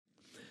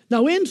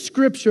Now, in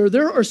Scripture,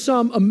 there are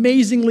some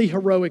amazingly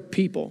heroic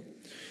people.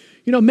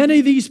 You know, many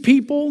of these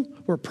people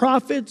were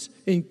prophets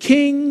and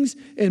kings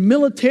and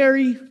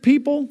military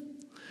people.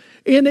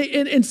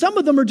 And some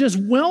of them are just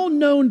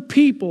well-known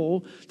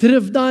people that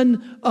have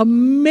done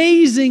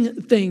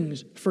amazing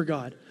things for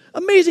God.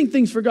 Amazing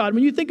things for God.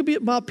 When you think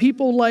about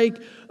people like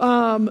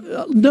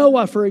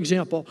Noah, for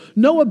example.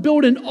 Noah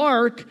built an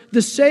ark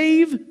to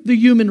save the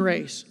human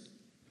race.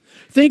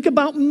 Think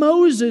about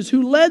Moses,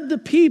 who led the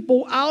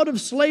people out of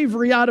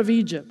slavery, out of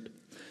Egypt.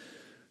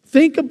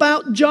 Think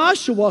about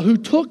Joshua, who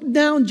took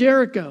down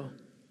Jericho.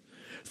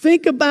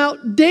 Think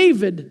about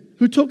David,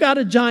 who took out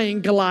a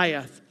giant,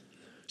 Goliath.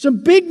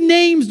 Some big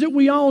names that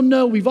we all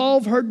know. We've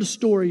all heard the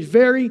stories.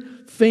 Very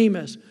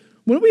famous.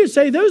 When we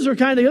say those are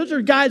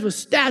guys with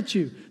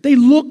stature. They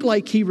look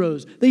like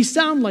heroes. They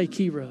sound like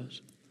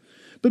heroes.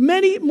 But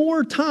many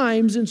more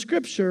times in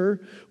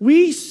Scripture,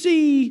 we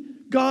see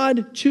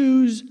God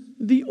choose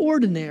the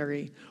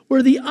ordinary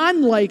or the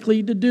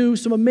unlikely to do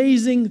some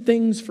amazing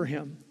things for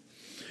him.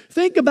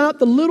 Think about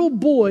the little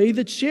boy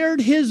that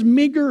shared his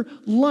meager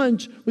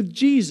lunch with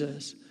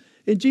Jesus.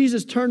 And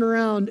Jesus turned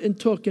around and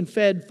took and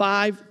fed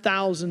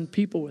 5,000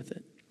 people with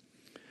it.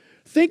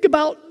 Think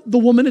about the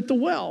woman at the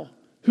well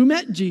who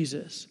met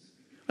Jesus.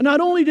 And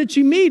not only did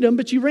she meet him,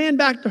 but she ran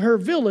back to her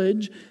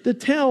village to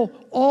tell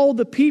all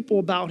the people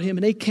about him.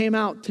 And they came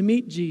out to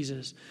meet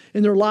Jesus.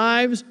 And their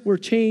lives were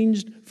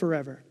changed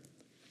forever.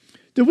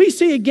 Do we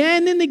see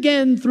again and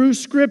again through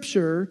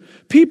Scripture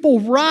people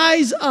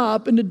rise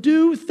up and to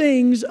do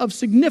things of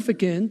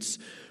significance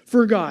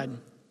for God?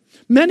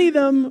 Many of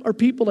them are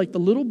people like the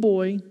little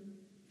boy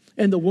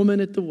and the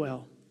woman at the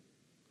well.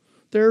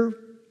 They're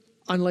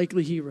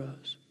unlikely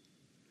heroes.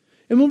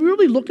 And when we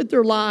really look at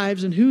their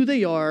lives and who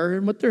they are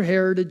and what their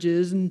heritage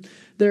is and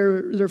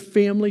their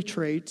family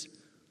traits,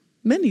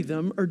 many of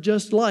them are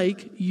just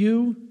like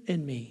you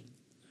and me.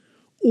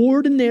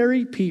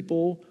 Ordinary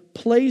people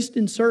placed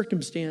in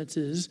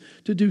circumstances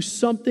to do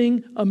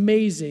something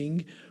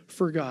amazing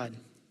for God.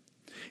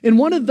 And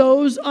one of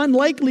those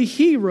unlikely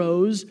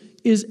heroes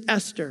is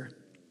Esther.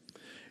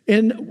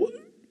 And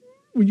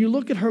when you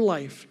look at her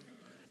life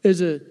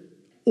as an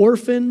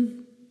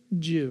orphan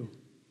Jew,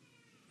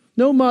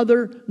 no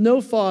mother, no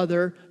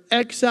father,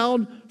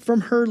 exiled from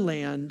her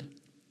land,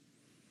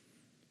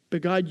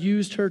 but God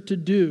used her to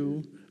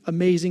do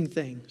amazing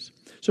things.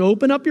 So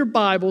open up your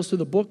Bibles to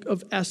the book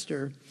of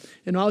Esther.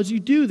 And as you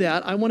do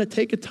that, I want to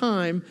take a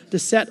time to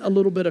set a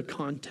little bit of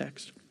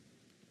context.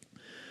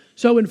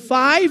 So in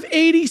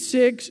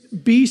 586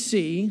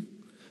 BC,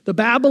 the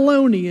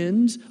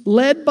Babylonians,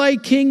 led by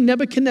King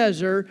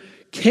Nebuchadnezzar,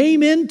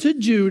 came into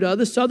Judah,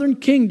 the southern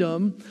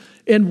kingdom,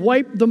 and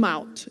wiped them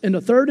out. In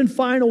the third and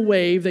final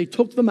wave, they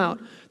took them out.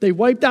 They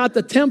wiped out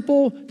the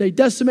temple. They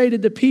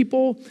decimated the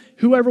people.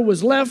 Whoever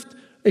was left,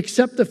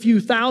 except a few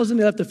thousand.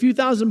 They left a few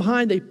thousand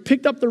behind. They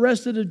picked up the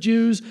rest of the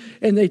Jews,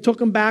 and they took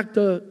them back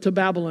to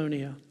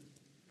Babylonia.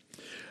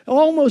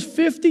 Almost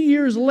 50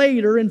 years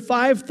later, in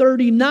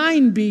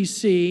 539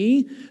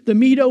 BC, the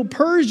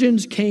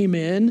Medo-Persians came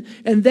in,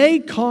 and they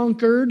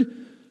conquered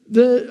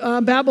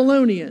the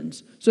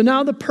Babylonians. So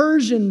now the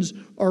Persians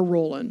are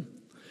rolling.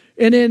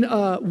 And then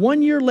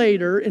 1 year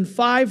later, in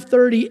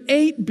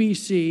 538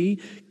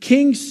 BC,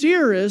 King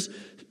Cyrus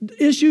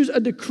issues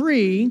a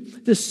decree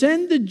to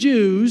send the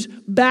Jews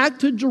back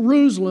to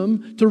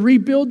Jerusalem to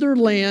rebuild their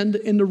land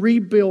and to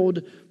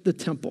rebuild the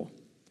temple.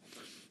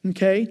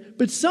 Okay?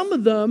 But some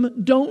of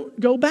them don't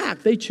go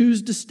back. They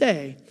choose to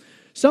stay.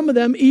 Some of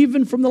them,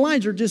 even from the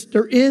lines,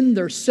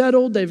 they're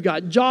settled, they've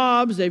got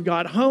jobs, they've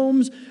got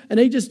homes, and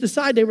they just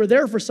decide they were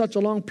there for such a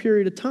long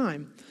period of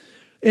time.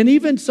 And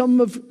even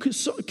some of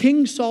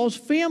King Saul's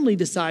family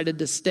decided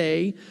to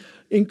stay,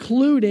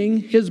 including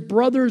his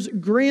brother's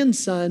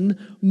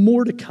grandson,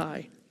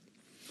 Mordecai.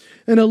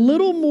 And a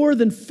little more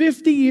than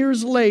 50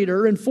 years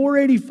later, in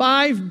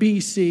 485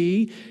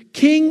 BC,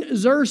 King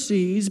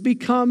Xerxes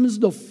becomes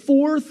the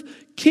fourth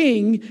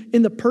king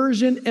in the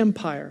Persian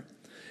Empire.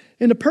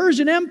 And the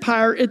Persian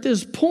Empire at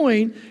this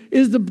point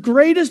is the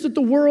greatest that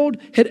the world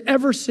had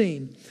ever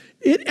seen.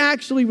 It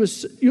actually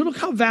was, you look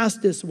how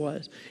vast this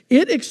was.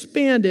 It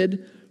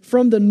expanded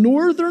from the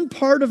northern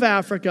part of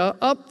Africa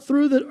up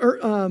through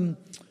the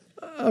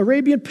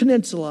Arabian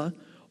Peninsula,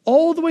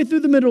 all the way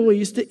through the Middle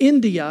East to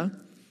India,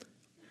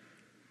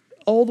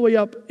 all the way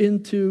up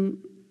into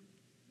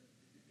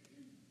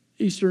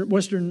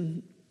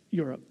Western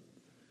Europe.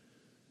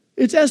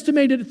 It's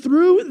estimated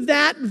through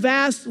that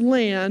vast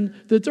land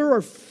that there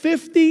are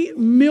 50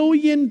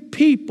 million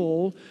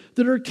people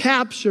that are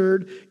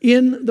captured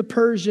in the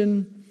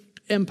Persian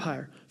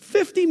Empire.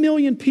 50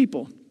 million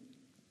people.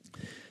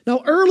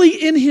 Now, early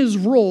in his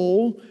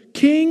role,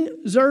 King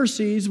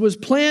Xerxes was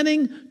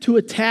planning to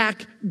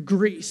attack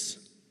Greece.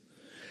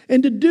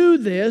 And to do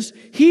this,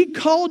 he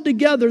called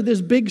together this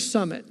big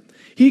summit.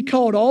 He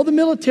called all the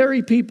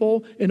military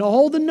people and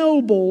all the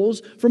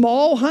nobles from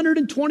all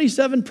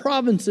 127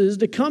 provinces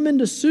to come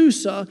into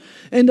Susa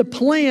and to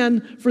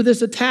plan for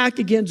this attack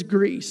against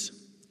Greece.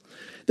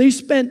 They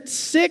spent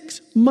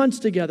 6 months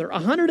together,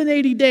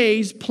 180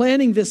 days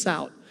planning this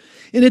out.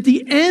 And at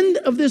the end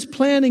of this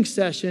planning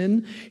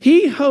session,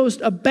 he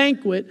hosts a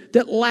banquet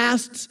that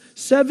lasts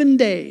 7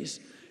 days.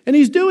 And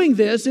he's doing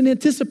this in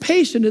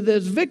anticipation of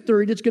this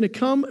victory that's going to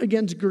come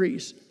against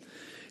Greece.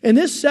 And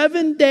this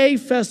 7-day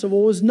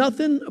festival was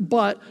nothing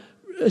but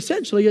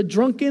essentially a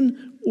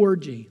drunken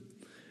orgy.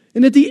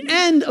 And at the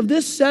end of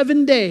this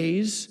 7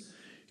 days,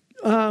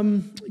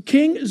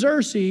 King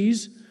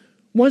Xerxes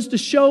wants to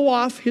show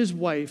off his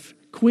wife,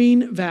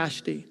 Queen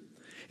Vashti.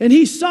 And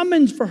he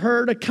summons for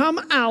her to come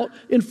out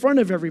in front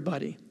of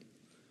everybody.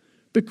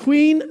 But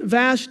Queen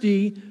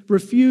Vashti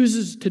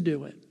refuses to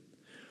do it.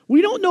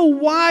 We don't know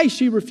why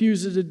she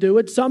refuses to do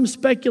it. Some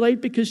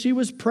speculate because she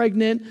was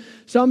pregnant.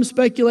 Some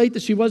speculate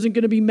that she wasn't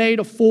going to be made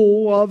a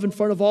fool of in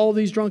front of all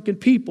these drunken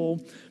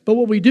people. But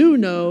what we do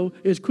know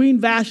is Queen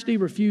Vashti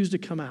refused to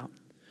come out.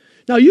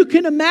 Now you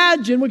can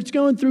imagine what's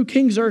going through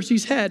King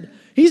Xerxes' head.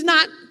 He's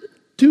not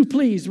too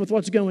pleased with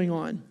what's going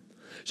on.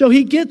 So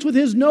he gets with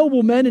his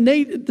noblemen and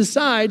they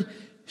decide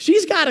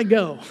she's got to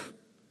go.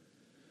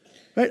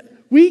 Right?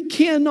 We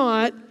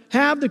cannot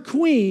have the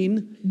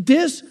queen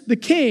diss the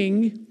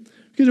king,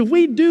 because if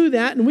we do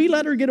that and we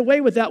let her get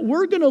away with that,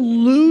 we're going to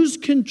lose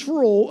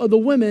control of the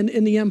women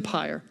in the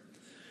empire.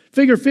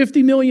 Figure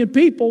 50 million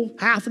people,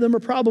 half of them are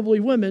probably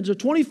women, so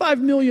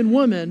 25 million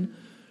women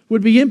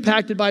would be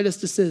impacted by this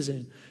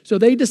decision. So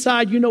they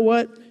decide, you know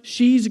what?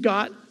 She's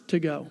got to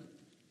go.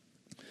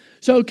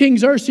 So King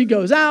Xerxes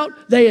goes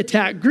out, they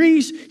attack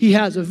Greece, he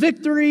has a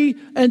victory,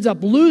 ends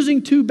up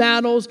losing 2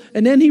 battles,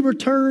 and then he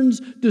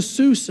returns to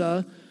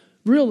Susa,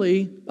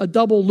 really a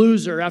double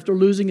loser after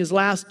losing his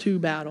last 2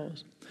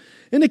 battles.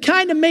 And to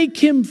kind of make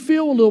him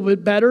feel a little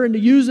bit better and to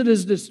use it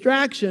as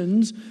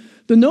distractions,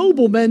 the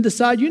noblemen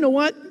decide, you know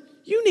what?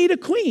 You need a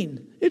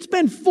queen. It's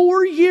been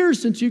 4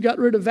 years since you got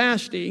rid of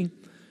Vashti.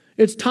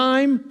 It's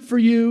time for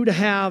you to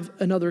have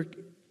another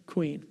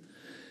queen.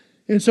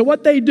 And so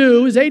what they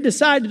do is they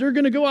decide that they're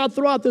going to go out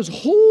throughout this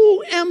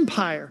whole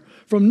empire,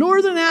 from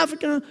northern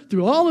Africa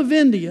through all of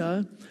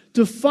India,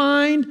 to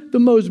find the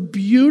most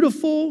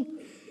beautiful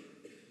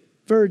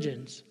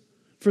virgins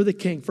for the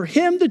king, for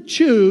him to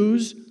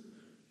choose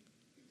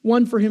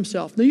one for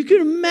himself. Now you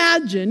can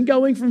imagine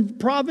going from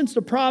province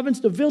to province,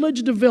 to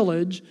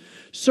village,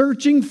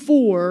 searching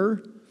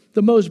for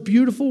the most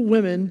beautiful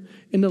women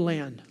in the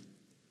land.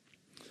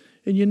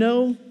 And you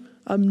know,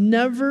 I'm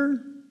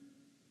never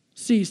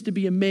cease to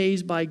be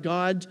amazed by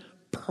God's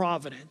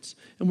providence.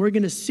 And we're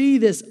going to see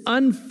this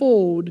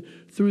unfold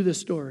through the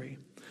story.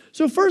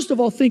 So first of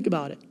all, think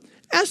about it.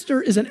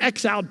 Esther is an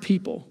exiled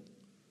people.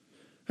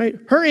 Right?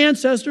 Her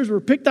ancestors were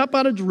picked up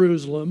out of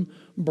Jerusalem,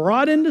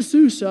 brought into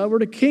Susa, where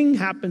the king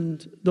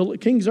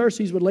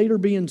Xerxes would later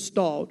be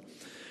installed.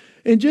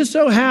 And just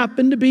so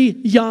happened to be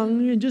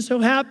young, and just so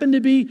happened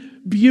to be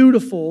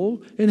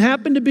beautiful, and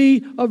happened to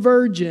be a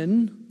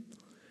virgin.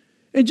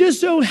 It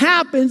just so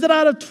happens that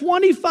out of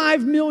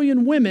 25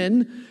 million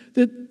women,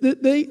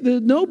 the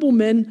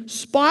noblemen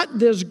spot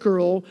this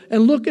girl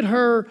and look at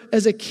her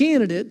as a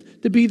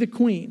candidate to be the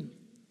queen.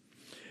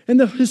 And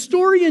the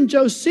historian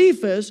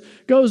Josephus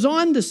goes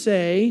on to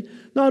say,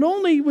 not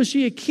only was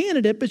she a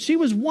candidate, but she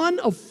was one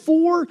of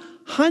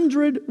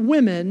 400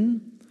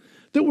 women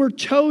that were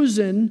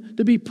chosen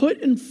to be put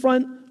in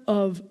front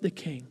of the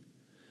king.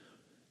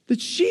 That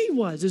she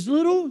was, this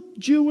little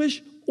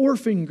Jewish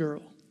orphan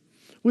girl,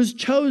 was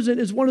chosen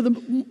as one of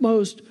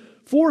the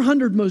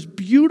 400 most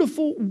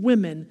beautiful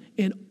women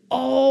in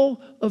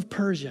all of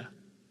Persia.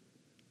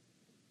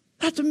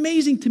 That's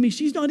amazing to me.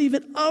 She's not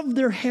even of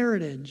their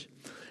heritage.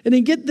 And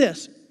then get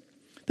this.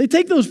 They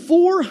take those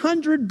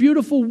 400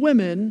 beautiful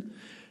women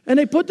and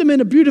they put them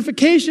in a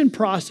beautification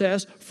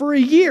process for a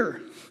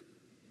year.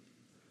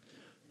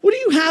 What do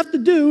you have to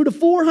do to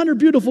 400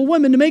 beautiful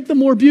women to make them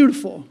more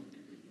beautiful?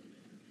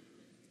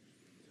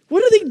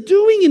 What are they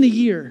doing in a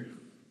year?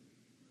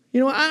 You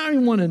know, I don't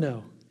even want to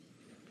know.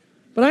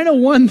 But I know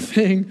one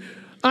thing.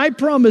 I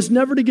promise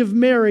never to give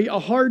Mary a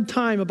hard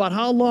time about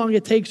how long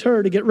it takes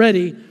her to get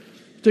ready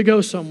to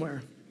go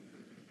somewhere.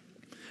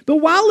 But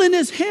while in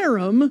his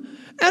harem,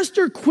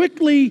 Esther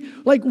quickly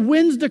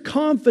wins the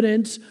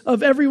confidence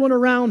of everyone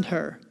around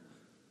her.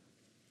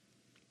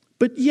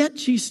 But yet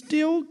she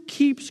still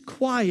keeps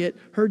quiet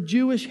her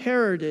Jewish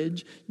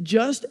heritage,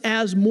 just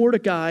as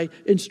Mordecai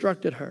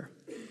instructed her.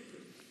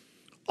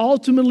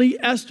 Ultimately,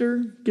 Esther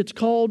gets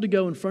called to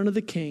go in front of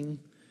the king,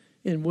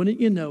 and wouldn't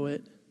you know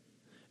it,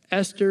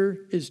 Esther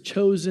is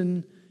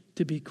chosen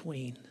to be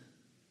queen.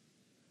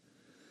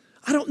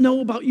 I don't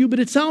know about you, but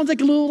it sounds like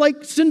a little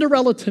like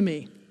Cinderella to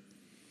me,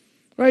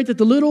 right? That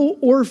the little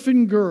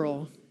orphan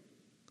girl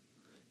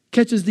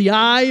catches the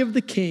eye of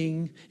the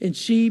king, and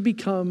she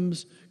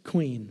becomes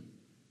queen.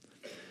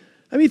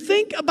 I mean,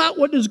 think about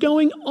what is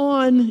going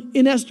on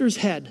in Esther's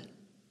head.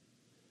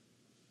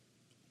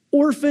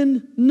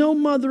 Orphan, no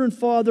mother and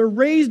father,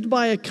 raised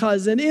by a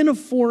cousin in a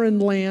foreign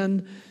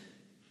land.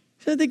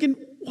 She's thinking,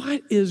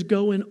 what is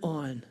going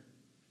on?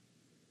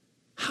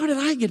 How did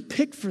I get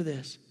picked for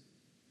this?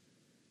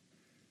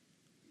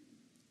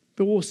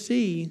 But we'll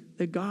see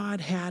that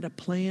God had a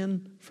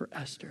plan for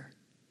Esther.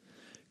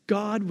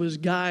 God was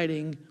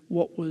guiding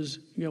what was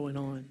going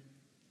on.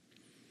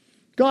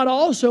 God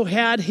also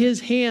had his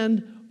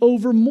hand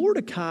over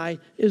Mordecai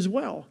as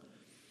well.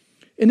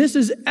 And this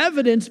is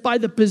evidenced by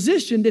the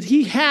position that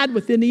he had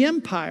within the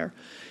empire.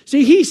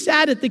 See, he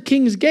sat at the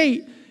king's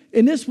gate,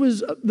 and this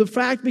was the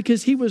fact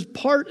because he was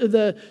part of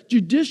the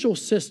judicial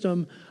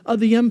system of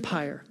the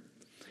empire.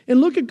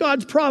 And look at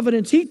God's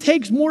providence. He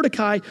takes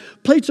Mordecai,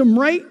 places him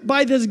right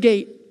by this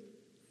gate,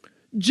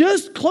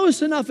 just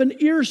close enough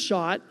in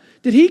earshot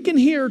that he can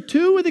hear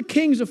two of the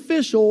king's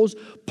officials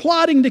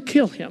plotting to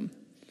kill him.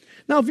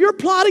 Now, if you're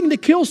plotting to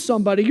kill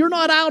somebody, you're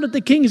not out at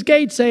the king's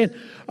gate saying,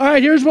 all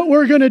right, here's what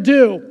we're going to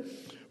do.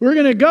 We're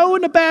going to go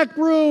in the back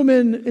room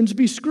and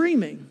be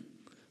screaming.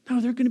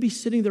 No, they're going to be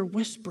sitting there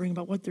whispering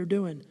about what they're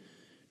doing.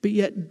 But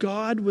yet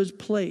God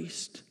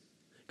placed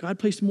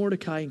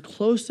Mordecai in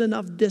close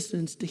enough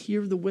distance to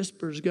hear the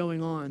whispers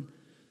going on.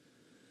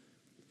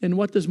 And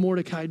what does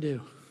Mordecai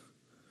do?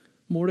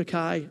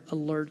 Mordecai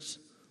alerts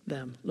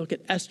them. Look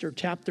at Esther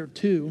chapter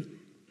 2,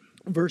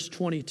 verse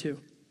 22.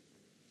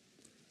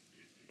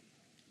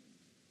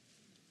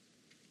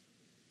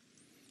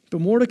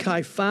 But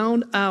Mordecai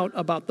found out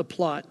about the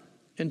plot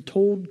and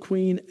told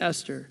Queen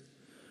Esther,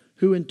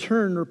 who in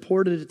turn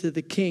reported it to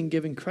the king,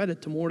 giving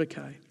credit to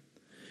Mordecai.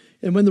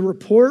 And when the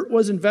report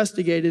was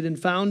investigated and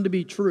found to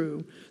be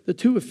true, the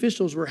two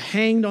officials were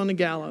hanged on the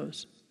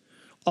gallows.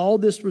 All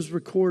this was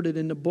recorded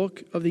in the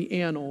book of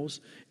the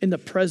annals in the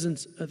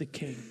presence of the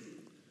king.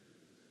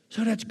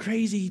 So that's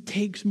crazy. He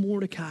takes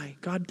Mordecai.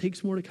 God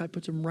takes Mordecai,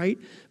 puts him right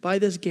by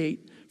this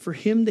gate for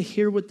him to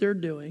hear what they're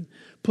doing,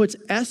 puts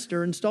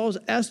Esther, installs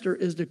Esther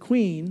as the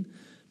queen.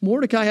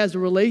 Mordecai has a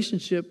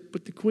relationship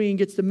with the queen,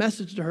 gets the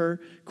message to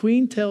her.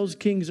 Queen tells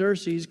King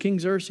Xerxes. King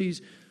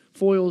Xerxes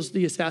foils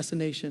the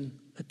assassination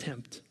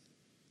attempt.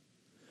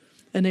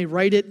 And they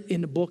write it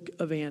in the book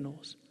of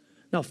annals.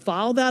 Now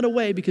file that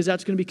away because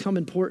that's going to become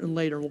important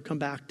later. We'll come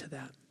back to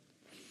that.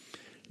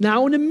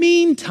 Now in the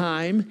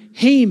meantime,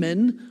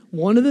 Haman,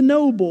 one of the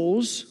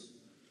nobles,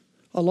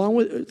 along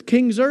with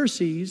King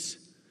Xerxes,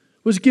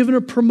 was given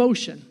a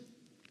promotion.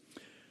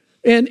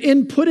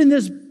 And put in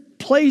this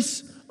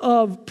place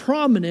of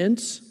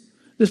prominence,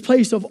 this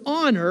place of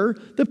honor,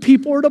 the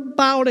people are to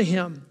bow to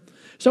him.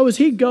 So as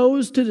he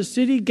goes to the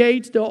city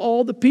gates,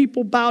 all the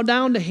people bow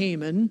down to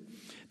Haman.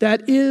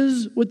 That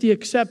is with the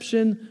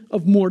exception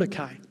of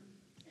Mordecai.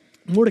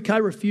 Mordecai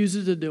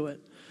refuses to do it.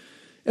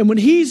 And when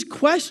he's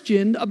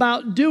questioned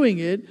about doing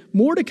it,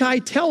 Mordecai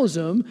tells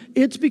him,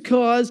 it's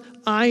because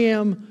I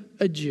am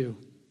a Jew.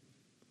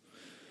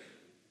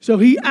 So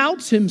he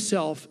outs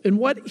himself and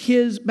what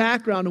his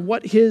background and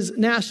what his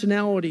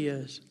nationality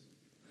is.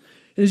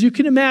 And as you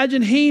can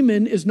imagine,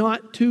 Haman is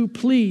not too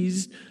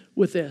pleased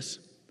with this.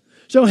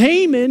 So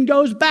Haman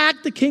goes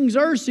back to King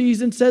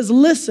Xerxes and says,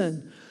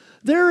 listen,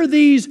 there are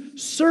these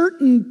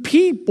certain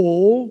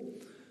people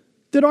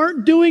that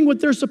aren't doing what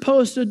they're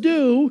supposed to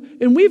do,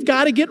 and we've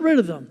got to get rid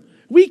of them.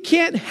 We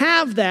can't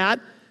have that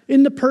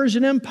in the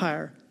Persian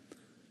Empire.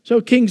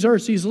 So King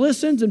Xerxes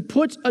listens and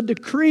puts a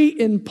decree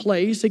in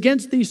place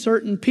against these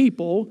certain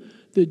people,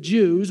 the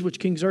Jews, which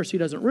King Xerxes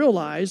doesn't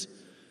realize,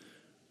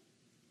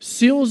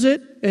 seals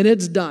it, and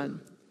it's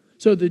done.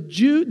 So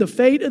the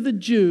fate of the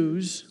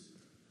Jews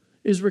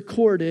is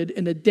recorded,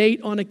 and a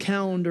date on a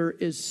calendar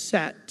is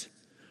set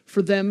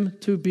for them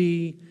to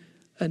be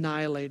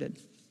annihilated.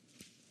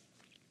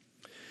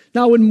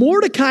 Now, when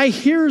Mordecai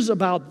hears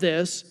about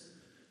this,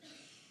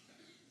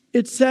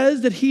 it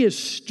says that he is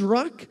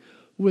struck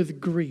with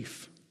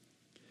grief.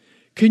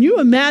 Can you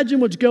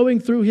imagine what's going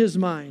through his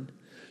mind?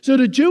 So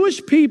the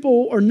Jewish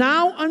people are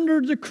now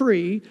under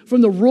decree from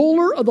the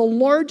ruler of the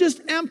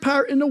largest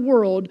empire in the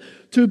world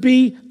to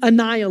be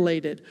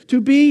annihilated,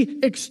 to be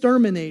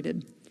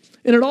exterminated.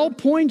 And it all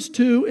points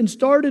to and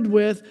started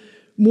with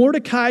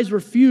Mordecai's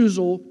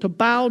refusal to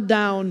bow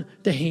down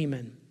to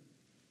Haman.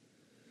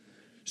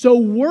 So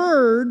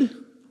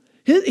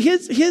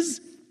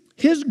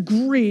his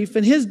grief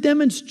and his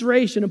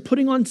demonstration of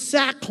putting on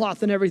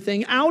sackcloth and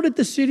everything out at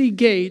the city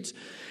gates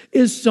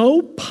is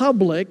so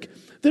public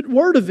that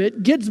word of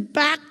it gets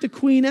back to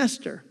Queen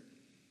Esther.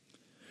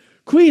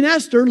 Queen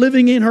Esther,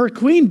 living in her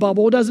queen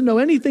bubble, doesn't know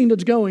anything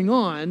that's going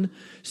on,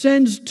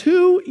 sends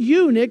two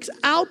eunuchs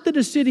out to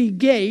the city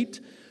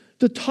gate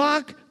to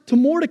talk to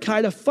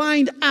Mordecai to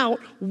find out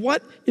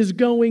what is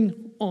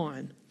going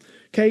on.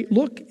 Okay,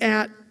 look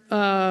at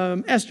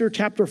Esther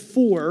chapter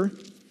 4,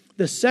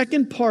 the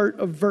second part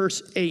of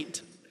verse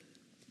 8.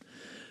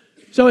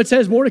 So it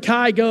says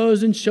Mordecai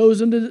goes and shows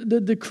them the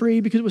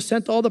decree because it was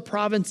sent to all the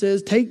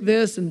provinces. Take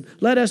this and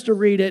let Esther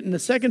read it. In the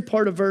second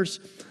part of verse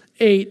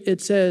 8,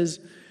 it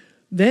says,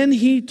 then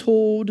he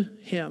told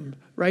him,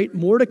 right?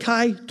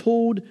 Mordecai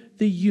told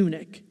the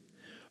eunuch,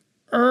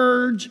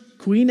 urge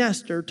Queen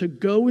Esther to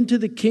go into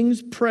the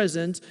king's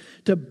presence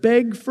to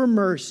beg for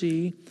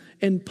mercy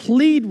and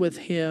plead with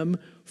him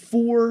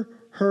for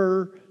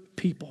her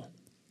people.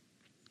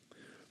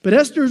 But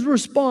Esther's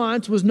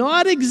response was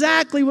not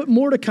exactly what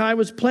Mordecai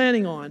was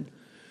planning on.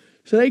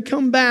 So they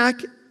come back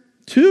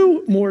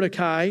to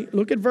Mordecai.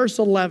 Look at verse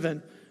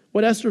 11,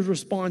 what Esther's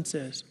response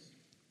is.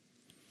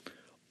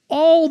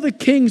 all the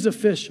king's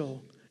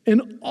official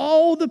and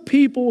all the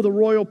people of the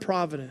royal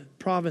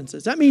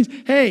provinces. That means,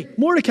 hey,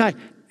 Mordecai,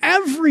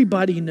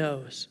 everybody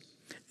knows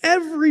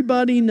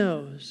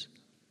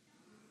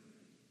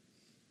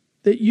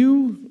that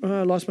you,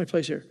 I lost my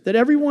place here, that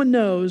everyone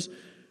knows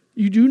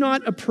you do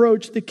not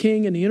approach the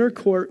king in the inner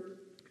court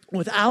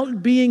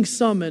without being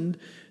summoned,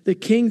 the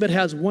king but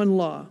has one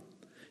law,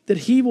 that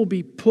he will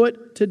be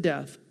put to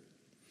death.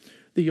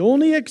 The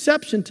only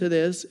exception to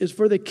this is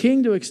for the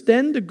king to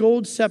extend the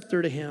gold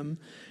scepter to him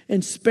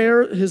and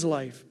spare his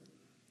life.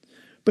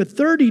 But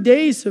 30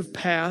 days have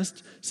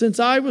passed since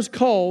I was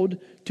called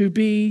to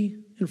be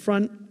in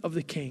front of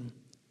the king.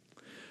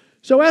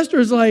 So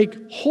Esther's like,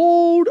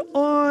 hold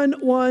on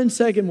one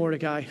second,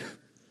 Mordecai.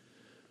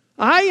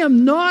 I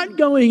am not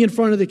going in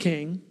front of the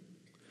king,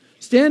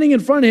 standing in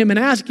front of him and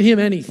asking him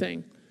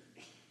anything,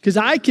 because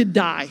I could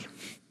die.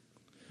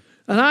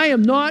 And I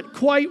am not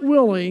quite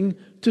willing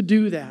to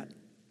do that.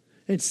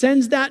 And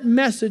sends that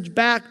message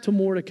back to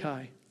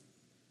Mordecai.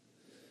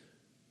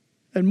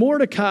 And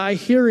Mordecai,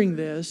 hearing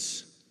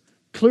this,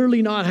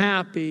 clearly not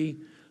happy,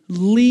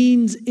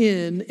 leans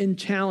in and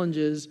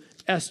challenges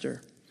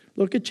Esther.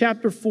 Look at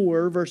chapter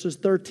 4, verses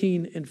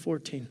 13 and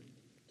 14.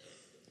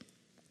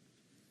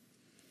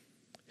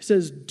 It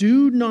says,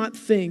 do not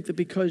think that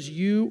because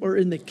you are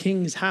in the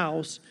king's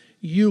house,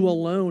 you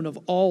alone of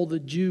all the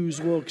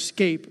Jews will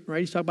escape.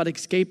 Right? He's talking about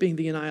escaping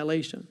the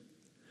annihilation.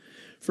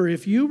 For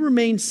if you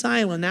remain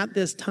silent at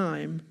this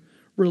time,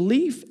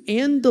 relief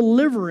and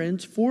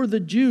deliverance for the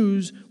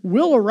Jews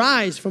will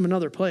arise from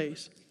another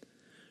place.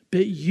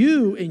 But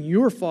you and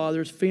your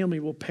father's family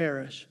will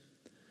perish.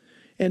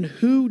 And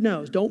who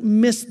knows, don't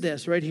miss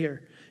this right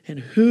here. And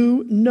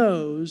who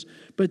knows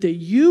but that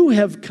you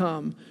have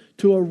come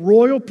to a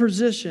royal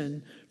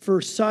position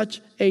for such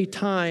a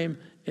time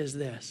as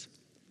this.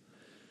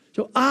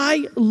 So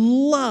I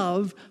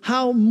love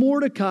how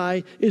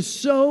Mordecai is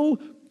so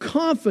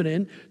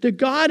confident that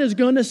God is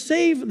going to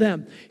save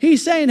them.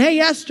 He's saying, hey,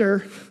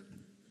 Esther,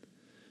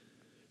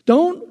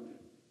 don't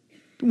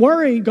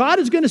worry. God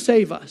is going to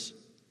save us.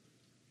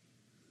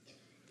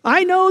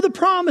 I know the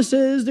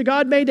promises that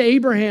God made to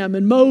Abraham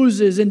and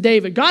Moses and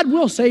David. God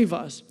will save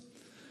us.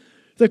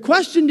 The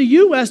question to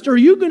you, Esther, are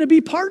you going to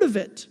be part of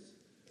it?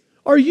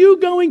 Are you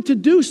going to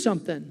do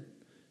something?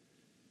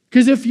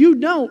 Because if you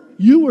don't,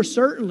 you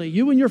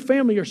and your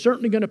family are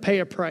certainly going to pay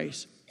a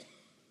price.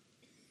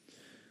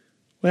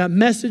 When that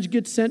message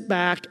gets sent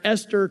back,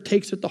 Esther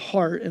takes it to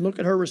heart, and look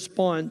at her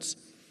response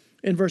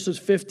in verses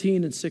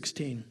 15 and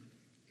 16.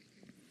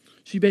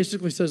 She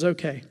basically says,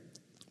 okay,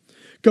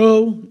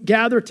 go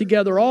gather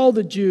together all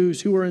the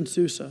Jews who are in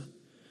Susa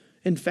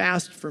and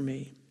fast for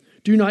me.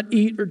 Do not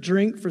eat or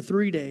drink for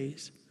 3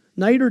 days,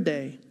 night or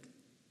day.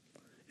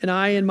 And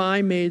I and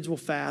my maids will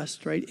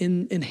fast, right?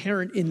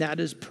 Inherent in that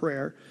is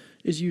prayer,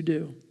 as you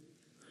do.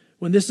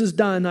 When this is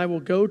done, I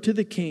will go to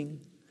the king,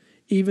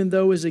 even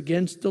though it is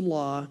against the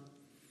law.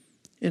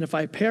 And if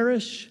I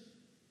perish,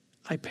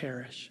 I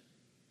perish.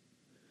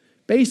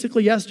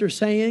 Basically, Esther's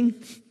saying,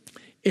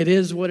 it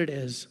is what it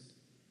is.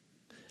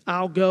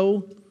 I'll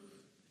go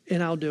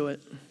and I'll do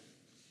it.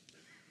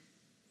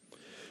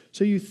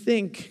 So you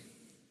think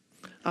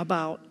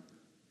about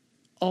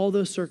all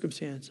those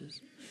circumstances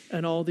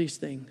and all these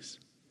things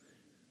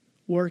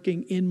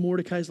working in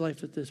Mordecai's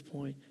life at this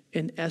point,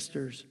 and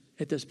Esther's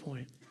at this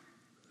point.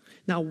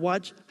 Now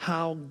watch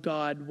how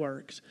God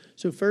works.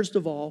 So first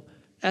of all,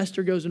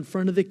 Esther goes in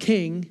front of the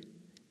king,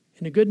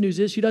 and the good news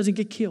is she doesn't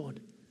get killed.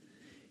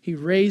 He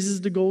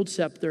raises the gold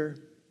scepter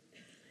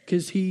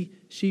because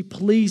she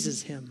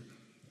pleases him.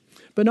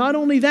 But not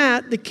only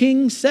that, the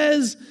king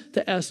says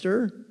to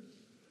Esther,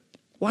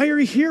 why are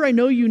you here? I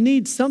know you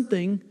need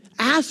something.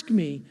 Ask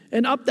me,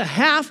 and up to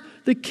half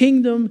the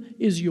kingdom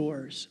is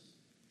yours.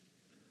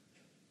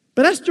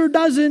 But Esther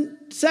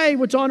doesn't say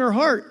what's on her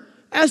heart.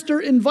 Esther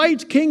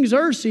invites King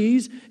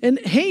Xerxes and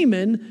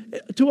Haman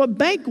to a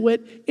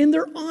banquet in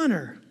their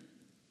honor.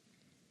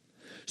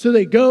 So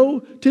they go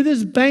to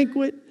this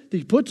banquet.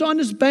 He puts on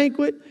this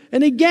banquet.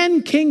 And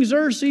again, King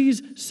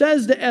Xerxes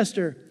says to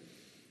Esther,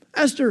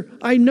 Esther,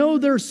 I know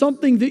there's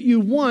something that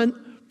you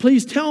want.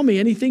 Please tell me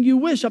anything you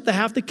wish. Up to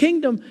half the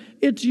kingdom,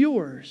 it's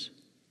yours.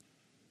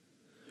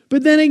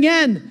 But then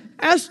again,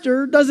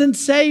 Esther doesn't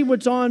say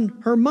what's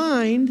on her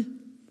mind.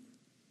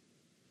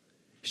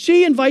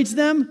 She invites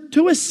them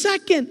to a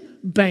second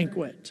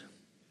banquet.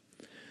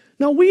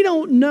 Now, we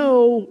don't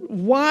know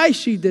why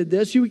she did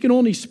this. We can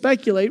only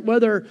speculate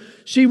whether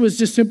she was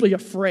just simply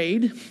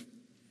afraid.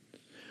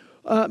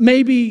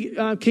 Maybe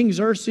King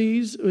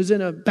Xerxes was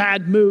in a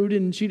bad mood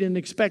and she didn't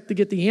expect to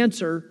get the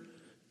answer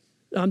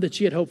that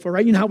she had hoped for,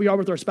 right? You know how we are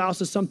with our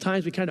spouses.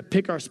 Sometimes we kind of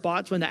pick our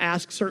spots when to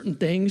ask certain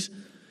things,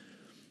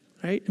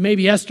 right?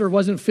 Maybe Esther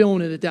wasn't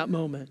feeling it at that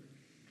moment.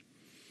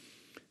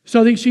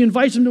 So I think she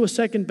invites him to a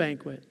second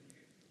banquet.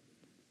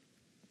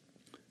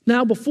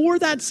 Now, before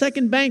that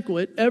second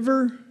banquet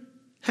ever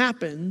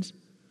happens,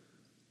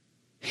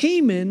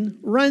 Haman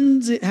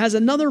has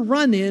another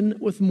run-in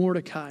with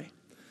Mordecai.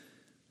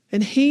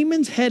 And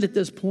Haman's head at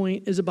this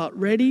point is about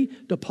ready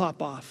to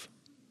pop off.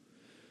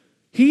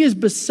 He is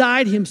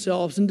beside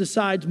himself and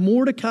decides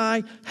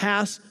Mordecai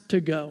has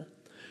to go.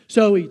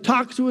 So he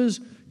talks to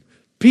his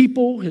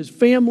people, his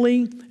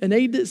family, and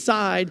they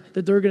decide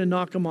that they're going to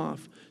knock him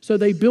off. So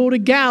they build a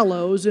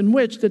gallows in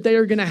which that they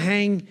are going to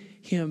hang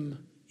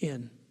him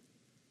in.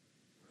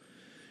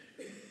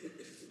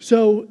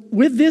 So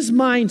with this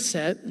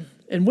mindset,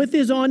 and with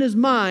this on his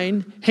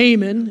mind,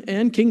 Haman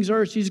and King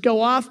Xerxes go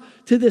off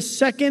to this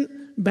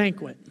second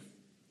banquet.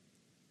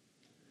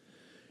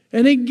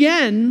 And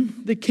again,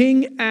 the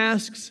king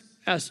asks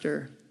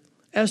Esther,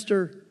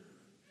 Esther,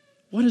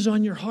 what is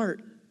on your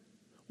heart?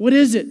 What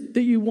is it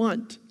that you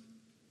want?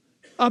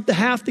 Up to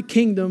half the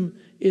kingdom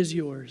is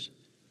yours.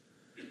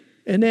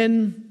 And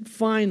then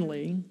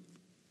finally,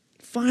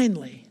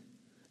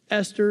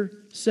 Esther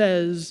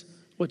says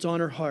what's on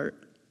her heart.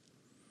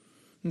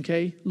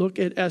 Okay, look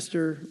at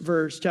Esther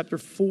chapter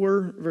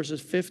 4, verses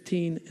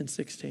 15 and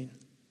 16.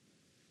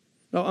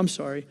 Oh, I'm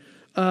sorry.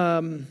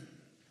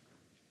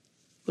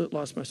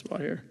 Lost my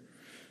spot here.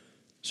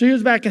 So he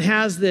goes back and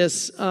has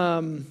this.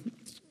 I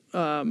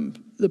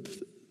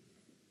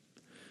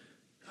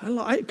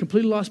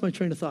completely lost my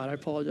train of thought. I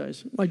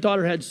apologize. My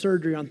daughter had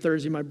surgery on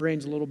Thursday. My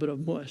brain's a little bit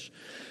of mush.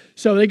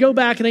 So they go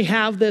back and they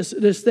have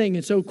this thing.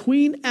 And so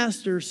Queen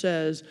Esther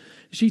says,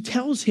 she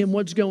tells him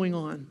what's going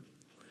on.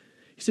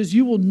 He says,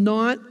 you will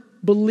not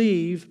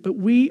believe, but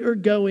we are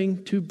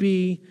going to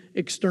be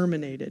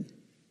exterminated.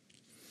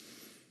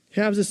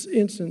 He has this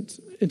instance.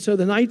 And so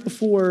the night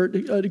before,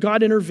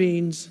 God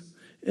intervenes,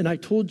 and I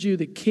told you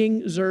that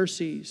King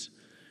Xerxes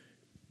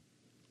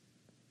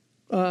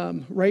they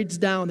write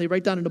down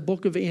in the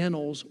book of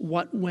Annals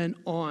what went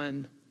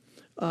on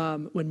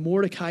when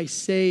Mordecai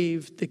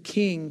saved the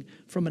king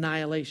from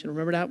annihilation.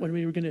 Remember that when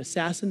we were going to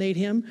assassinate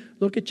him?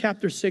 Look at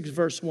chapter 6,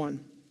 verse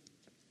 1.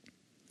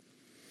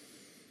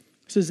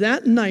 It says,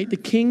 that night the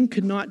king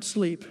could not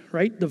sleep,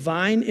 right?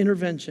 Divine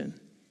intervention.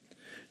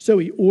 So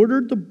he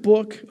ordered the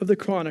book of the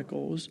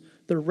Chronicles,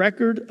 the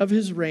record of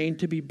his reign,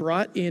 to be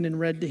brought in and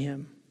read to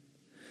him.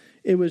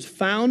 It was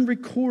found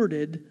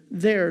recorded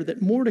there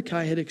that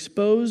Mordecai had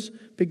exposed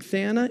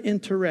Bigthana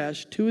and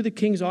Teresh, two of the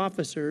king's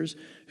officers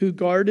who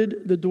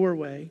guarded the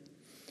doorway,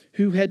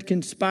 who had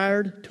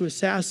conspired to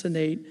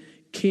assassinate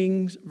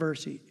King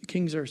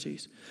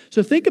Xerxes.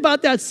 So think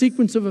about that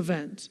sequence of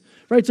events.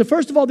 Right, so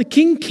first of all, the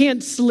king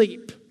can't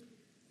sleep.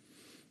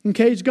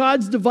 Okay, it's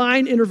God's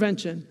divine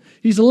intervention.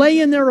 He's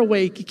laying there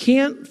awake. He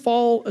can't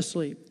fall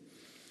asleep.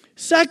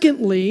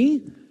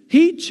 Secondly,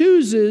 he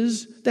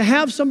chooses to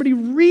have somebody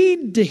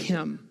read to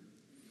him.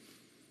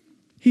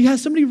 He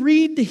has somebody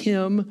read to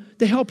him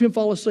to help him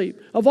fall asleep.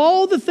 Of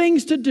all the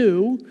things to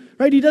do,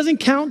 right, he doesn't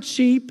count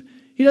sheep.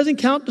 He doesn't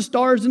count the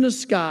stars in the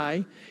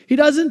sky. He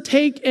doesn't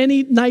take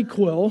any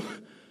NyQuil.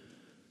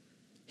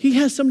 He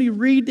has somebody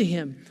read to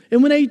him.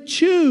 And when they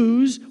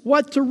choose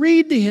what to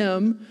read to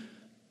him,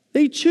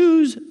 they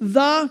choose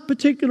the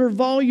particular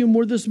volume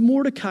where this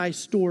Mordecai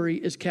story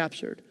is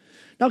captured.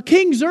 Now,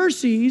 King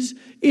Xerxes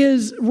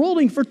is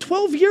ruling for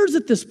 12 years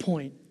at this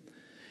point.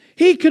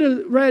 He could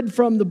have read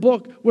from the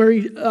book where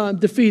he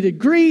defeated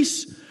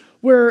Greece,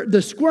 where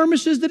the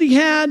skirmishes that he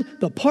had,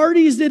 the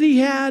parties that he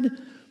had,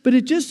 but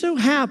it just so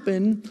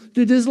happened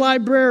that his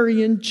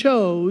librarian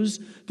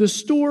chose the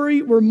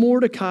story where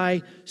Mordecai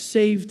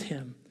saved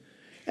him.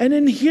 And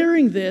in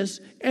hearing this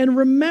and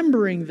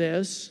remembering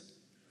this,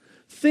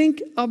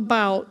 think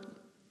about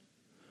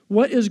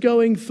what is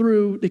going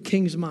through the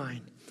king's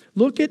mind.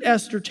 Look at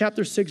Esther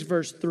chapter 6,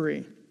 verse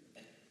 3.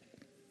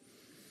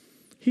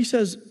 He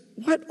says,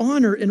 what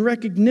honor and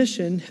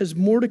recognition has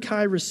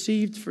Mordecai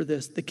received for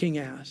this? The king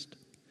asked.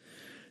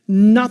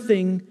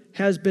 Nothing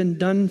has been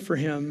done for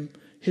him,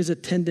 his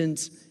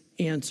attendants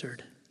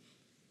answered.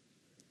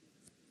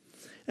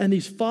 And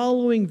these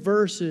following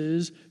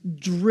verses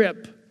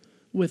drip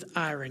with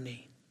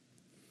irony.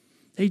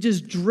 They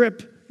just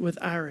drip with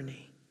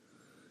irony.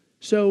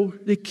 So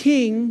the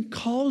king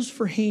calls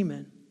for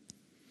Haman.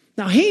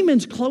 Now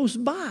Haman's close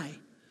by.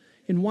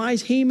 And why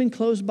is Haman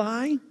close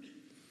by?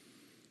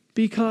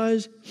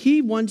 Because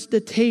he wants to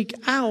take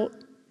out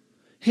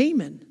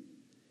Haman.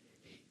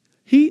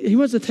 He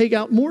wants to take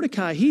out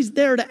Mordecai. He's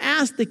there to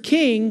ask the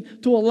king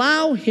to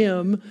allow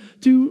him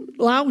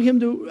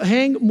to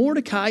hang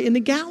Mordecai in the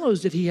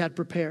gallows that he had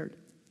prepared.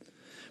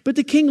 But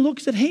the king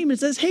looks at Haman and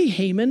says, hey,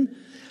 Haman,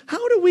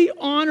 how do we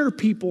honor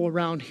people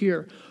around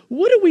here?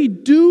 What do we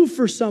do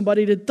for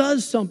somebody that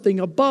does something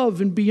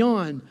above and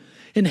beyond?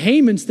 And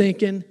Haman's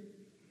thinking,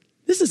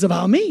 this is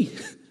about me.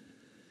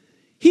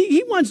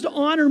 He wants to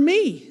honor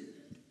me.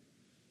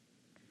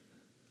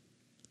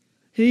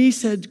 He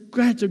said,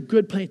 that's a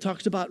good plan. He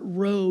talks about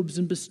robes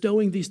and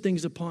bestowing these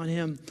things upon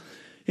him.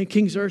 And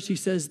King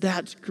Xerxes says,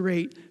 that's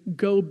great.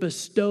 Go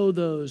bestow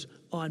those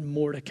on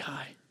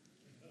Mordecai.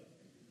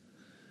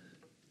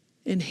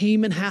 And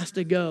Haman has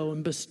to go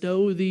and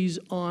bestow these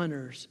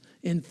honors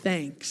and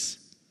thanks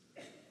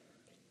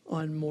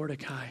on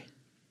Mordecai.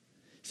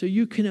 So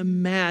you can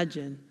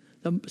imagine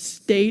the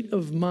state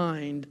of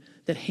mind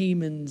that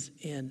Haman's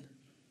in.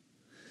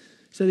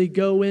 So they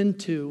go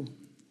into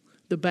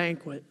the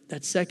banquet,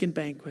 that second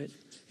banquet,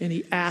 and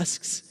he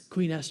asks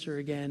Queen Esther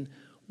again,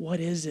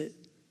 what is it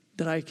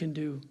that I can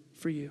do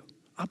for you?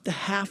 Up to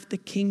half the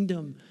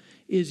kingdom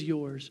is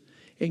yours.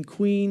 And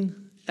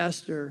Queen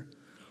Esther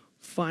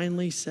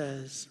finally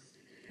says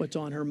what's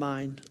on her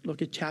mind.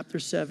 Look at chapter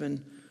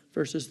 7,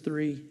 verses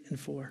 3 and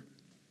 4.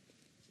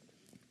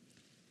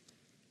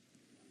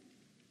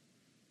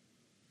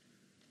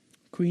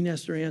 Queen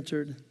Esther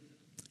answered,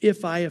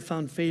 if I have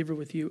found favor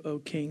with you, O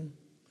king,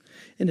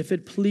 and if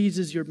it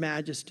pleases your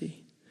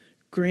majesty,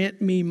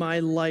 grant me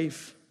my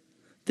life,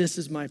 this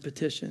is my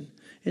petition,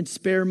 and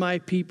spare my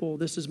people,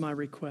 this is my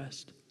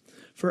request.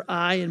 For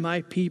I and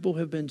my people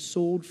have been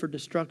sold for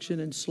destruction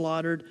and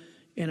slaughtered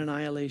and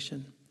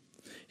annihilation.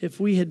 If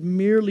we had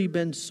merely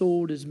been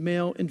sold as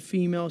male and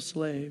female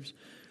slaves,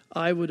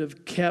 I would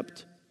have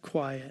kept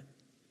quiet,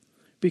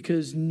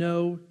 because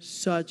no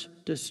such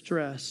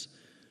distress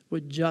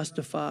would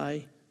justify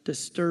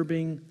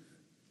disturbing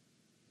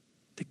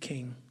the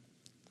king.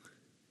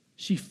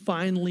 She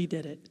finally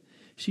did it.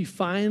 She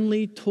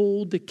finally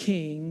told the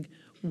king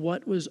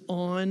what was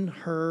on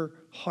her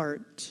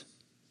heart.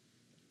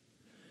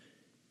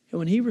 And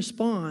when he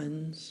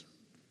responds,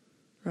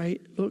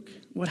 right, look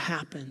what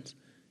happens.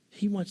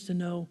 He wants to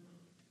know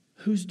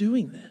who's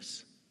doing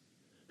this.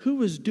 Who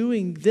was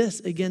doing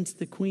this against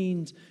the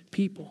queen's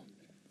people?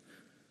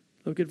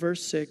 Look at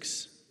verse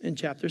 6 in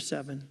chapter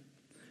 7.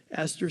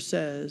 Esther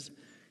says,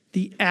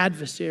 the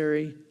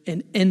adversary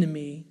and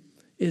enemy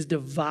is the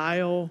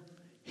vile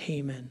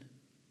Haman.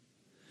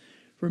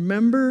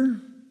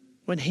 Remember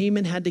when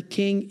Haman had the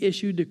king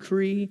issue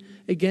decree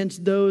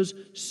against those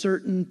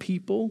certain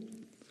people?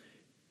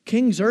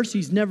 King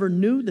Xerxes never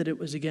knew that it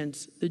was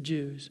against the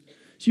Jews.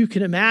 So you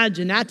can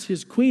imagine that's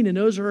his queen and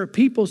those are her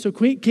people. So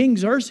King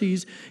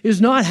Xerxes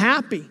is not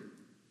happy.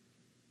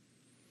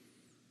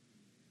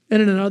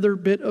 And in another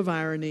bit of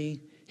irony,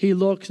 he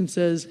looks and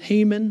says,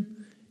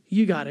 Haman,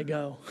 you got to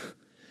go.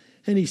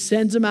 And he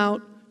sends him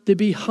out to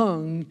be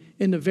hung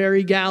in the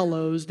very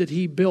gallows that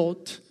he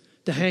built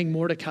to hang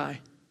Mordecai.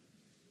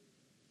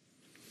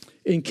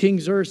 And King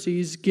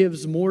Xerxes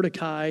gives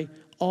Mordecai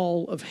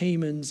all of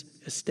Haman's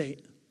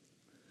estate.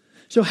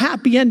 So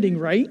happy ending,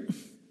 right?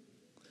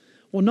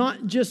 Well,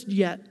 not just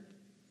yet.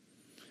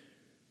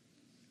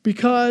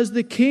 Because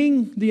the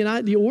king,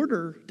 the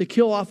order to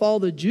kill off all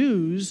the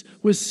Jews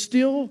was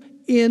still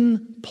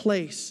in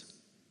place.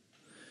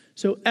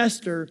 So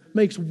Esther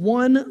makes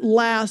one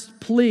last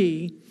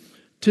plea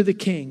to the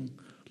king.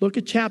 Look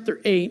at chapter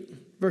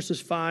 8,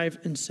 verses 5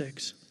 and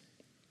 6.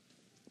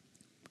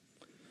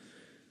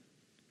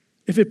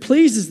 If it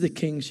pleases the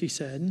king, she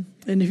said,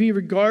 and if he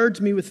regards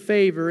me with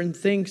favor and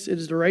thinks it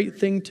is the right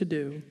thing to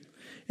do,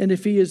 and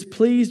if he is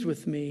pleased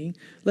with me,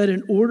 let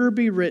an order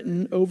be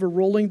written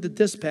overruling the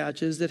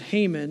dispatches that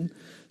Haman,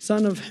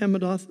 son of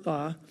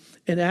Hammedatha,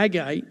 an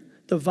Agagite,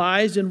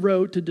 devised and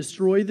wrote to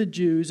destroy the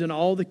Jews in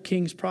all the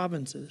king's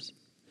provinces.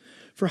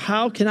 For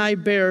how can I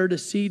bear to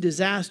see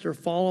disaster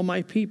fall on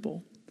my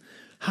people?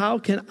 How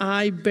can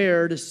I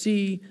bear to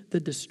see the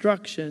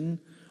destruction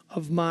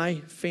of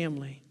my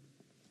family?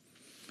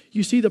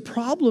 You see, the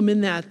problem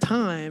in that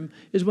time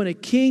is when a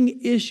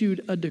king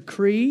issued a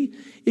decree,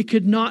 it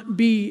could not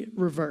be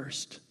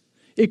reversed.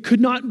 It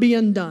could not be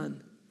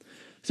undone.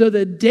 So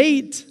the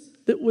date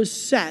that was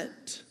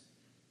set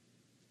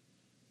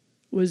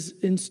was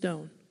in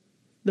stone.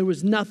 There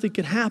was nothing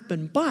could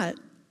happen, but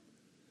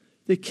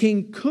the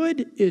king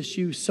could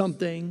issue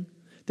something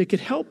that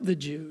could help the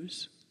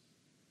Jews.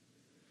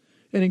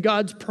 And in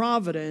God's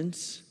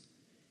providence,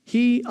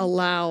 he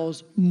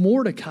allows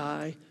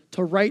Mordecai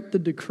to write the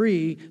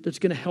decree that's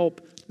going to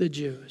help the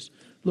Jews.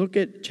 Look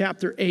at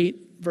chapter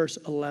 8, verse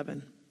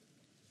 11.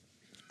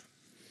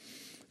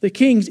 The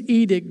king's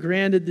edict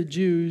granted the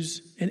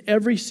Jews in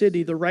every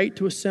city the right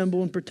to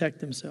assemble and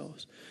protect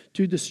themselves,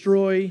 to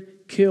destroy,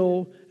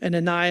 kill, and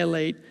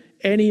annihilate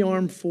any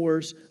armed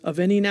force of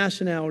any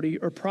nationality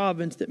or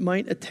province that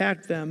might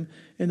attack them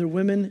and their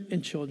women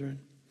and children,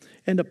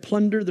 and to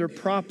plunder their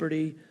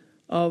property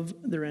of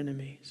their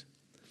enemies.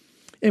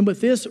 And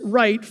with this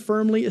right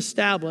firmly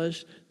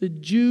established, the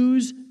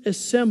Jews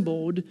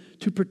assembled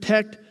to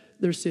protect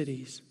their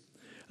cities.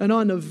 And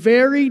on the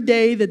very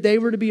day that they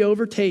were to be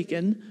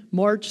overtaken,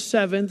 March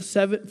 7th,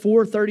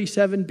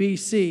 437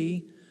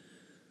 BC,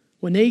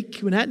 when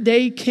that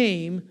day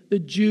came, the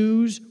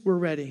Jews were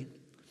ready.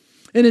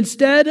 And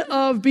instead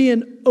of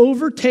being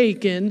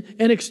overtaken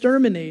and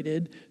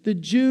exterminated, the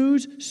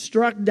Jews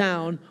struck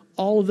down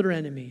all of their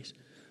enemies.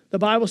 The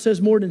Bible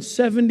says more than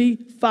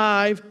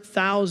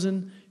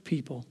 75,000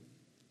 people.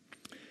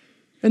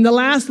 And the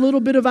last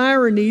little bit of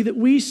irony that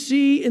we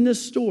see in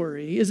this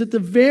story is that the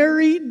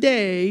very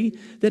day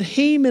that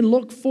Haman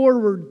looked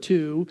forward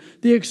to,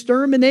 the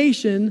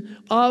extermination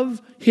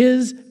of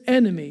his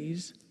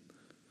enemies,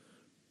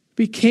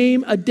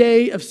 became a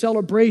day of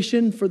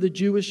celebration for the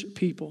Jewish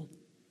people.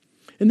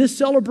 And this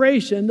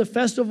celebration, the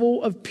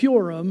festival of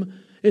Purim,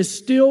 is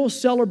still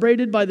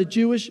celebrated by the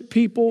Jewish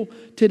people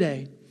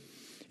today.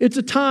 It's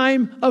a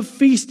time of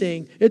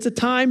feasting. It's a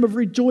time of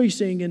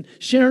rejoicing and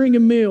sharing a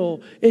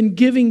meal and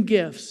giving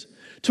gifts.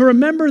 To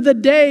remember the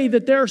day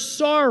that their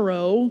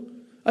sorrow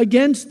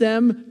against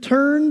them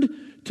turned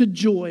to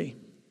joy.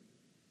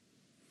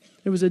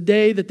 It was a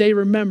day that they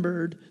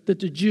remembered that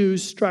the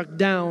Jews struck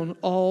down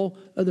all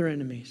of their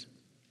enemies.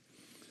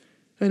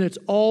 And it's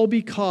all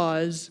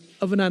because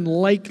of an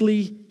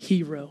unlikely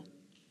hero,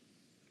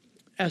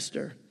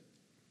 Esther,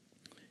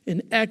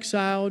 an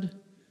exiled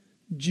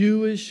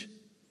Jewish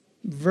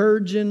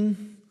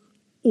virgin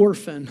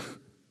orphan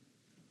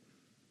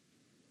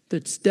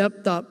that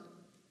stepped up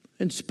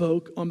and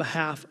spoke on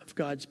behalf of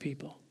God's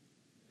people.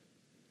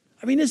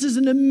 I mean, this is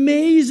an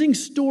amazing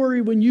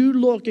story when you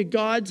look at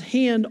God's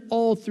hand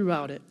all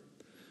throughout it.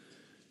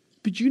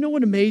 But you know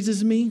what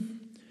amazes me?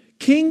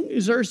 King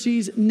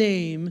Xerxes'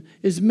 name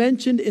is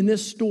mentioned in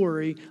this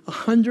story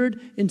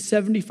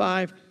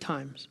 175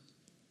 times.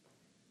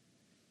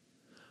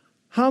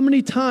 How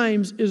many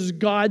times is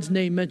God's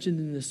name mentioned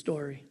in this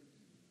story?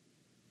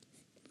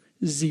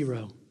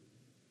 0.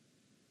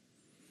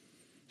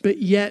 But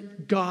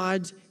yet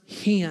God's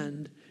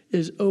hand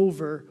is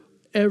over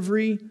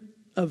every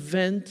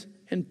event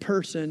and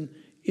person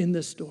in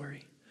this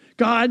story.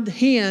 God's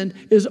hand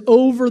is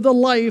over the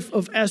life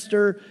of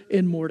Esther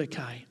and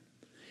Mordecai.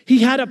 He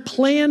had a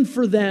plan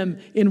for them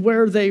in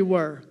where they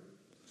were.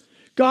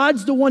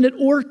 God's the one that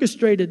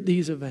orchestrated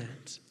these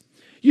events.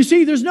 You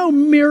see, there's no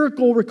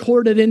miracle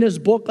recorded in this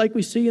book like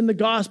we see in the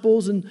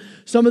Gospels and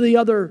some of the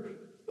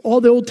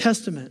all the Old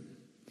Testament.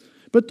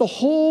 But the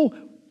whole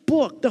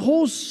book, the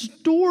whole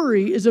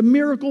story is a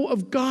miracle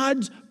of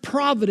God's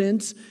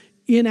providence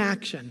in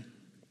action.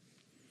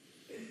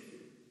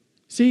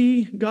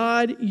 See,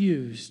 God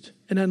used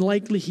an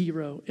unlikely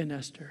hero in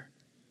Esther,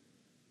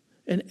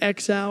 an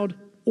exiled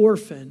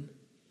orphan,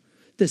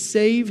 to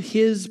save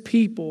his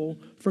people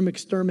from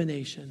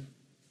extermination.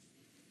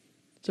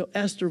 So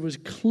Esther was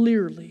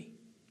clearly,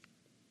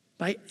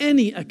 by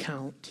any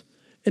account,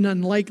 an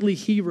unlikely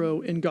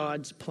hero in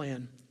God's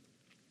plan.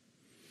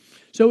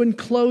 So in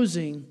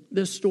closing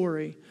this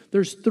story,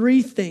 there's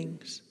 3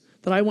 things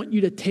that I want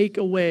you to take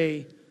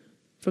away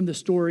from the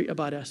story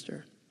about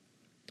Esther.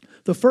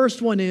 The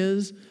first one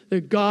is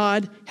that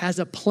God has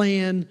a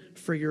plan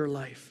for your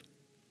life.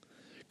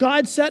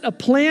 God set a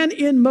plan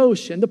in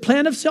motion, the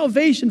plan of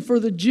salvation for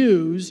the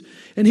Jews,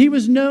 and he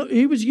was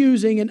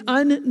using an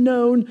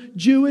unknown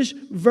Jewish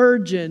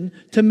virgin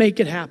to make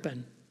it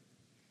happen.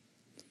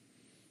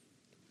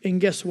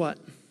 And guess what?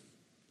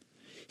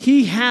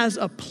 He has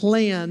a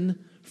plan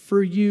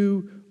for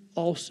you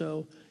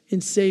also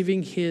in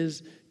saving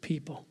his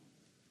people.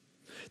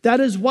 That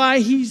is why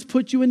he's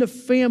put you in the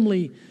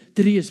family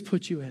that he has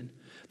put you in.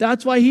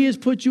 That's why he has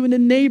put you in the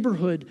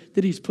neighborhood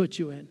that he's put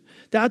you in.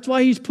 That's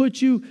why he's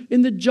put you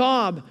in the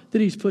job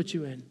that he's put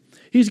you in.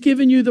 He's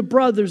given you the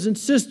brothers and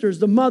sisters,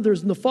 the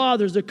mothers and the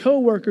fathers, the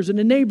co-workers and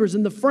the neighbors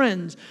and the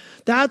friends.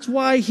 That's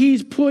why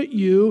he's put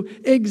you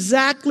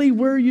exactly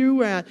where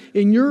you're at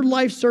in your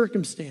life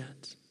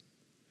circumstance,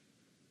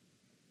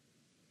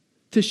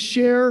 to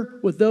share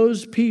with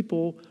those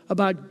people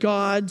about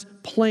God's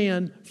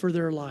plan for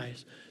their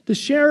lives. To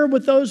share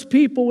with those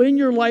people in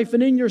your life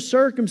and in your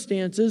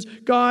circumstances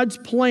God's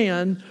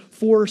plan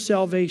for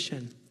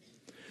salvation.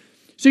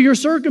 So your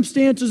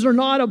circumstances are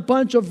not a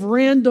bunch of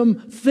random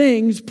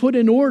things put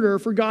in order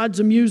for God's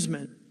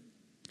amusement.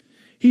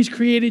 He's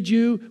created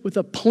you with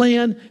a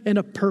plan and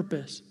a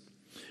purpose.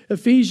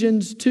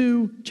 Ephesians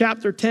 2,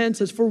 chapter 10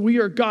 says, "For we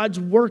are God's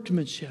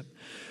workmanship,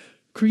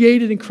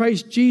 created in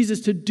Christ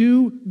Jesus to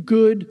do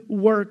good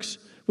works,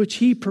 which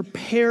he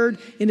prepared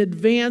in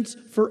advance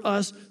for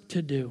us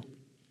to do."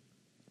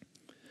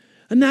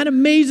 And that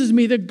amazes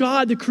me that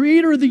God, the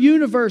creator of the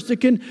universe, that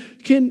can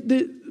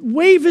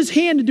wave his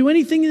hand to do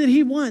anything that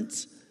he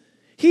wants.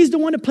 He's the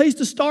one that placed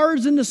the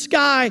stars in the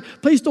sky,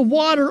 placed the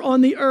water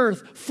on the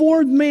earth,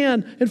 formed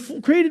man,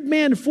 and created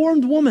man, and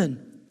formed woman.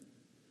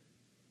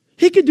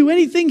 He could do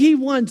anything he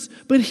wants,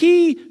 but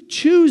he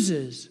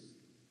chooses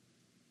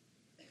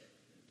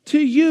to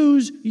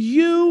use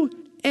you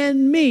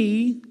and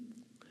me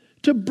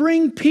to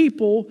bring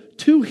people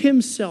to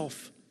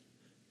himself.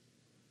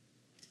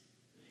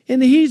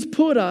 And he's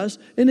put us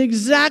in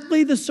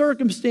exactly the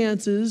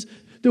circumstances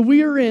that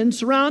we are in,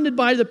 surrounded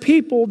by the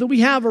people that we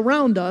have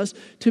around us,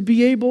 to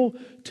be able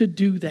to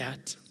do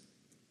that.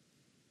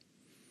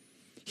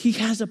 He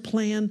has a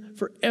plan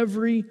for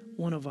every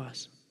one of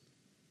us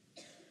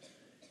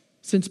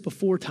since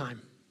before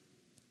time.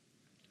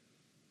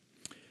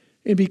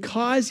 And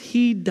because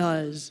he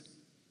does,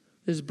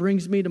 this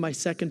brings me to my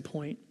second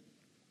point,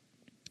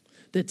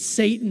 that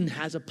Satan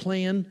has a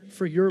plan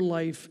for your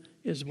life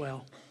as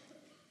well.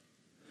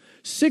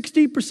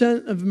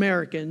 60% of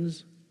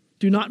Americans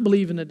do not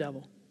believe in the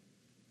devil.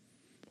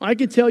 I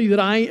can tell you that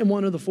I am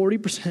one of the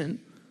 40%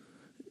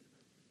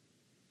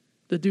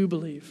 that do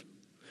believe.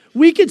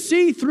 We could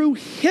see through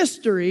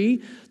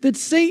history that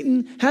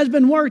Satan has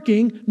been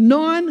working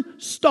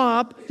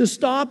non-stop to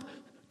stop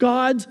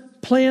God's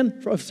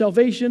plan of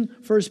salvation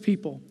for his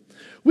people.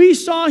 We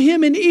saw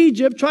him in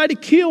Egypt try to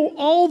kill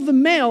all the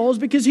males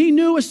because he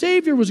knew a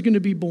Savior was going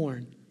to be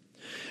born.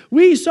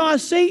 We saw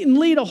Satan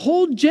lead a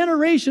whole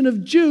generation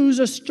of Jews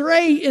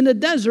astray in the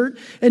desert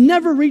and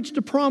never reached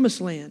the promised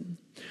land.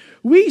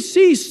 We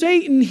see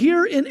Satan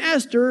here in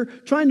Esther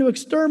trying to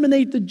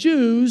exterminate the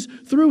Jews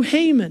through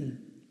Haman.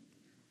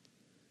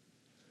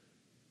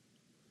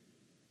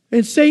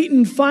 And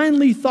Satan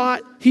finally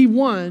thought he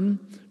won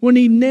when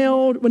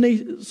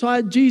they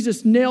saw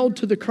Jesus nailed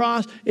to the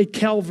cross at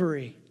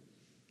Calvary.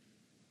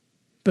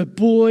 But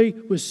boy,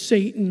 was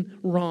Satan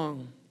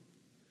wrong.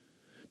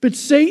 But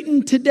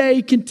Satan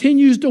today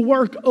continues to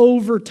work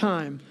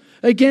overtime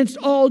against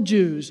all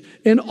Jews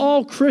and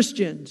all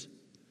Christians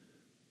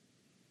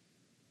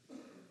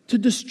to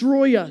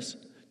destroy us,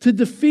 to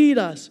defeat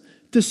us,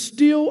 to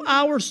steal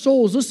our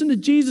souls. Listen to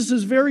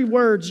Jesus' very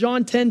words,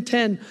 John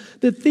 10:10.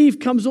 The thief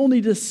comes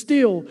only to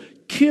steal,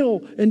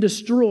 kill, and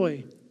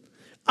destroy.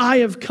 I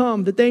have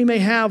come that they may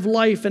have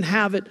life and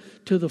have it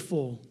to the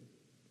full.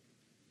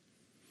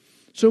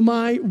 So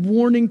my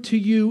warning to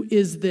you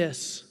is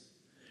this: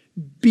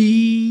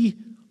 beware,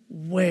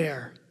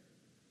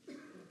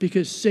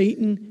 because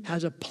Satan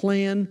has a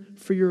plan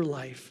for your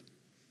life.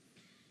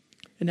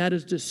 And that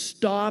is to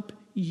stop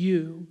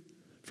you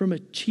from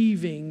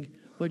achieving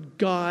what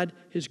God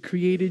has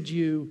created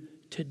you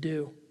to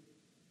do.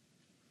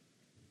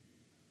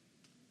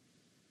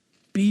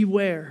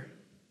 Beware.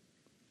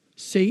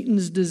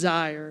 Satan's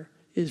desire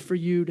is for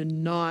you to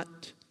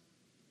not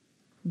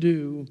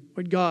do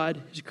what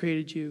God has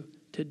created you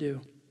to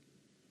do.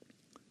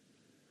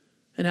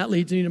 And that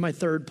leads me to my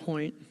third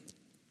point,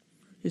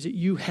 is that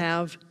you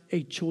have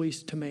a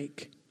choice to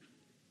make.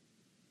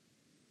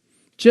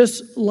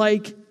 Just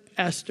like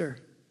Esther.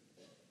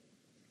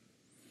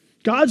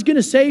 God's going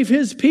to save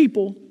his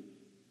people.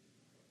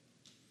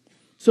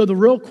 So the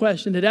real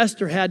question that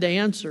Esther had to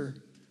answer,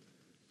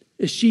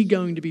 is she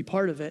going to be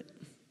part of it?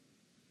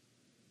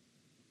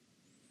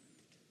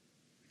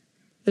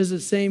 This is the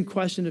same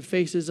question that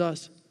faces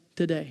us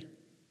today.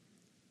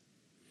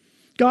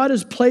 God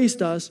has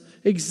placed us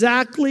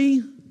exactly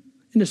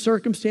in the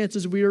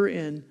circumstances we are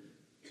in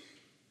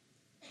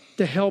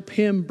to help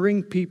him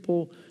bring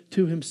people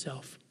to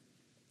himself.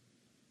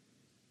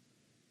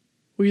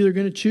 We're either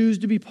going to choose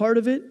to be part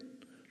of it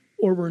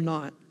or we're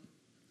not.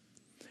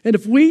 And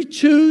if we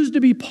choose to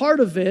be part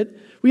of it,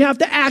 we have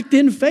to act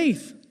in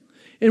faith.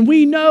 And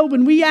we know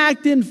when we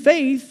act in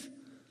faith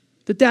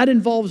that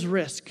involves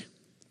risk.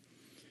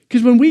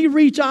 Because when we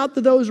reach out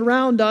to those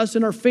around us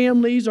and our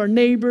families, our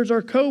neighbors,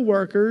 our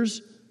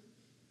co-workers,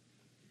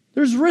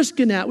 there's risk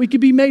in that. We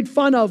could be made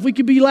fun of. We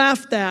could be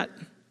laughed at.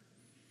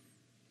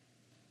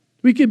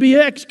 We could be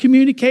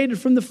excommunicated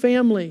from the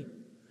family.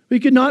 We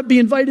could not be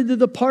invited to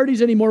the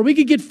parties anymore. We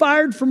could get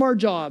fired from our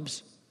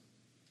jobs.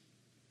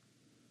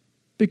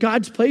 But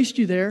God's placed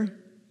you there.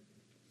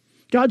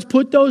 God's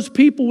put those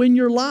people in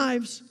your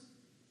lives.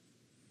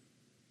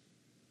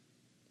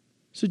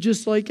 So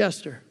just like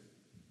Esther,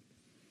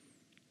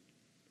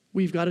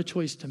 we've got a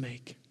choice to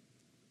make.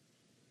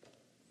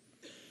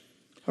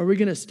 Are we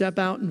going to step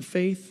out in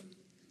faith,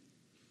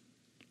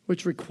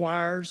 which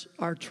requires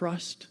our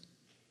trust?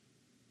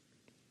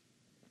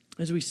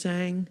 As we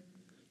sang,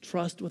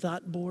 trust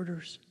without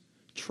borders,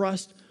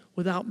 trust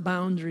without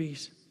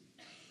boundaries.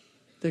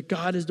 That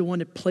God is the one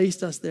that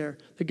placed us there.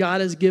 That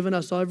God has given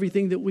us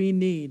everything that we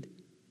need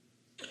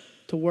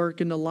to work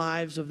in the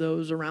lives of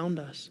those around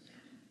us.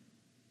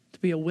 To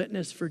be a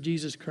witness for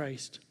Jesus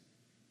Christ.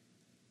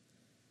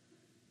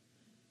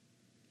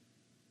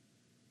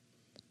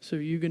 So are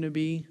you going to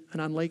be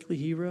an unlikely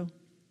hero?